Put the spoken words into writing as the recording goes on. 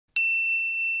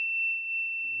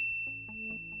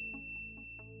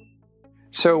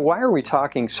So why are we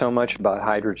talking so much about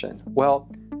hydrogen? Well,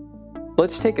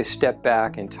 let's take a step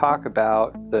back and talk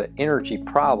about the energy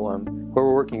problem where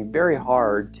we're working very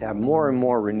hard to have more and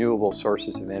more renewable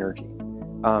sources of energy.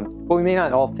 What we may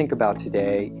not all think about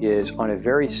today is on a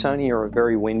very sunny or a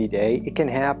very windy day, it can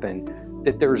happen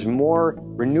that there's more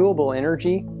renewable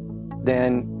energy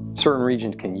than certain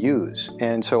regions can use.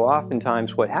 And so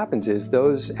oftentimes what happens is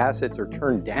those assets are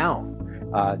turned down.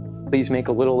 Please make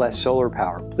a little less solar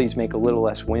power. Please make a little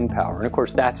less wind power. And of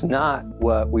course, that's not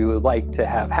what we would like to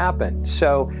have happen.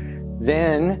 So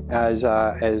then, as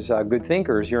good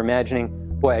thinkers, you're imagining,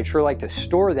 boy, I'd sure like to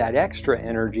store that extra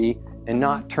energy and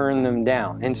not turn them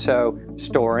down. And so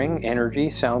storing energy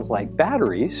sounds like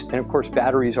batteries. And of course,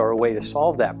 batteries are a way to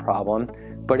solve that problem.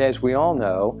 But as we all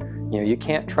know, you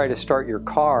can't try to start your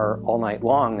car all night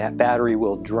long. That battery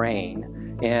will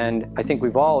drain. And I think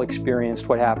we've all experienced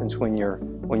what happens when your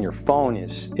phone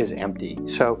is empty.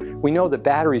 So we know that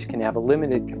batteries can have a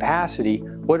limited capacity.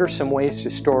 What are some ways to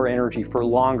store energy for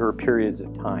longer periods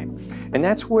of time? And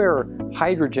that's where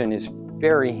hydrogen is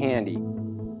very handy.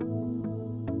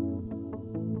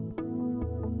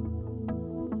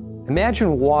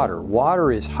 Imagine water.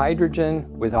 Water is hydrogen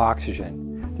with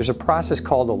oxygen. There's a process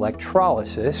called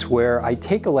electrolysis where I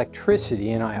take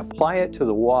electricity and I apply it to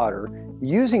the water.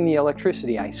 Using the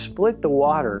electricity, I split the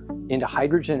water into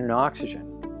hydrogen and oxygen.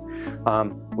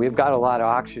 We've got a lot of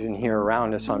oxygen here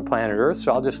around us on planet Earth,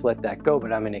 so I'll just let that go,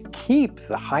 but I'm going to keep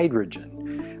the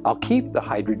hydrogen. I'll keep the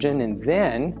hydrogen, and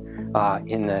then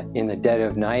in the dead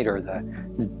of night or the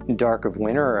dark of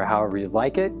winter or however you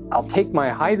like it, I'll take my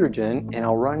hydrogen and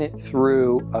I'll run it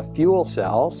through a fuel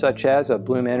cell such as a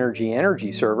Bloom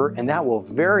Energy server, and that will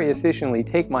very efficiently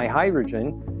take my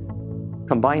hydrogen,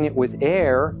 combine it with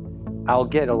air. I'll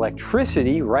get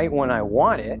electricity right when I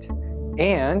want it,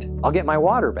 and I'll get my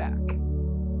water back.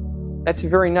 That's a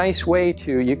very nice way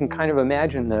you can kind of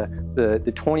imagine the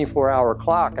 24-hour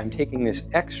clock. I'm taking this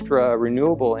extra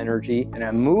renewable energy and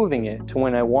I'm moving it to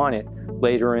when I want it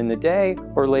later in the day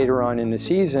or later on in the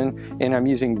season, and I'm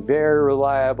using very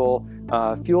reliable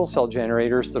fuel cell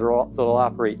generators that'll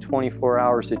operate 24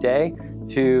 hours a day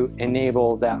to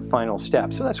enable that final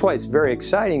step. So that's why it's very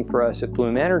exciting for us at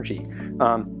Bloom Energy.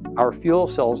 Our fuel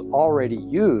cells already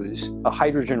use a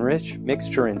hydrogen-rich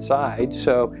mixture inside,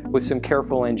 so with some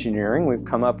careful engineering, we've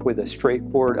come up with a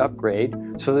straightforward upgrade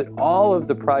so that all of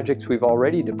the projects we've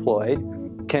already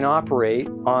deployed can operate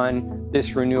on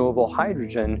this renewable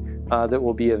hydrogen that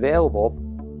will be available.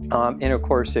 And of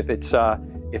course, if it's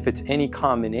any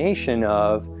combination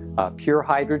of pure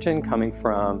hydrogen coming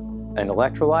from an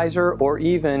electrolyzer or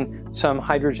even some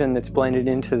hydrogen that's blended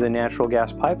into the natural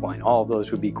gas pipeline, all of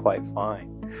those would be quite fine.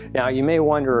 Now, you may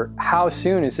wonder, how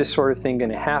soon is this sort of thing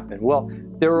going to happen? Well,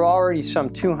 there are already some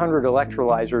 200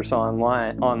 electrolyzers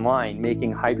online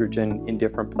making hydrogen in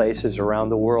different places around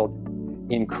the world.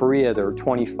 In Korea, there are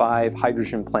 25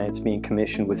 hydrogen plants being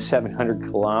commissioned with 700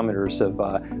 kilometers of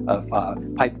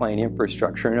pipeline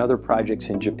infrastructure, and other projects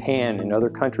in Japan and other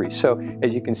countries. So,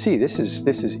 as you can see, this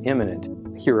is imminent.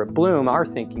 Here at Bloom, our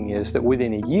thinking is that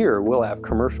within a year, we'll have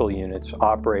commercial units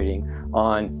operating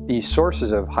on these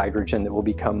sources of hydrogen that will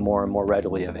become more and more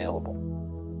readily available.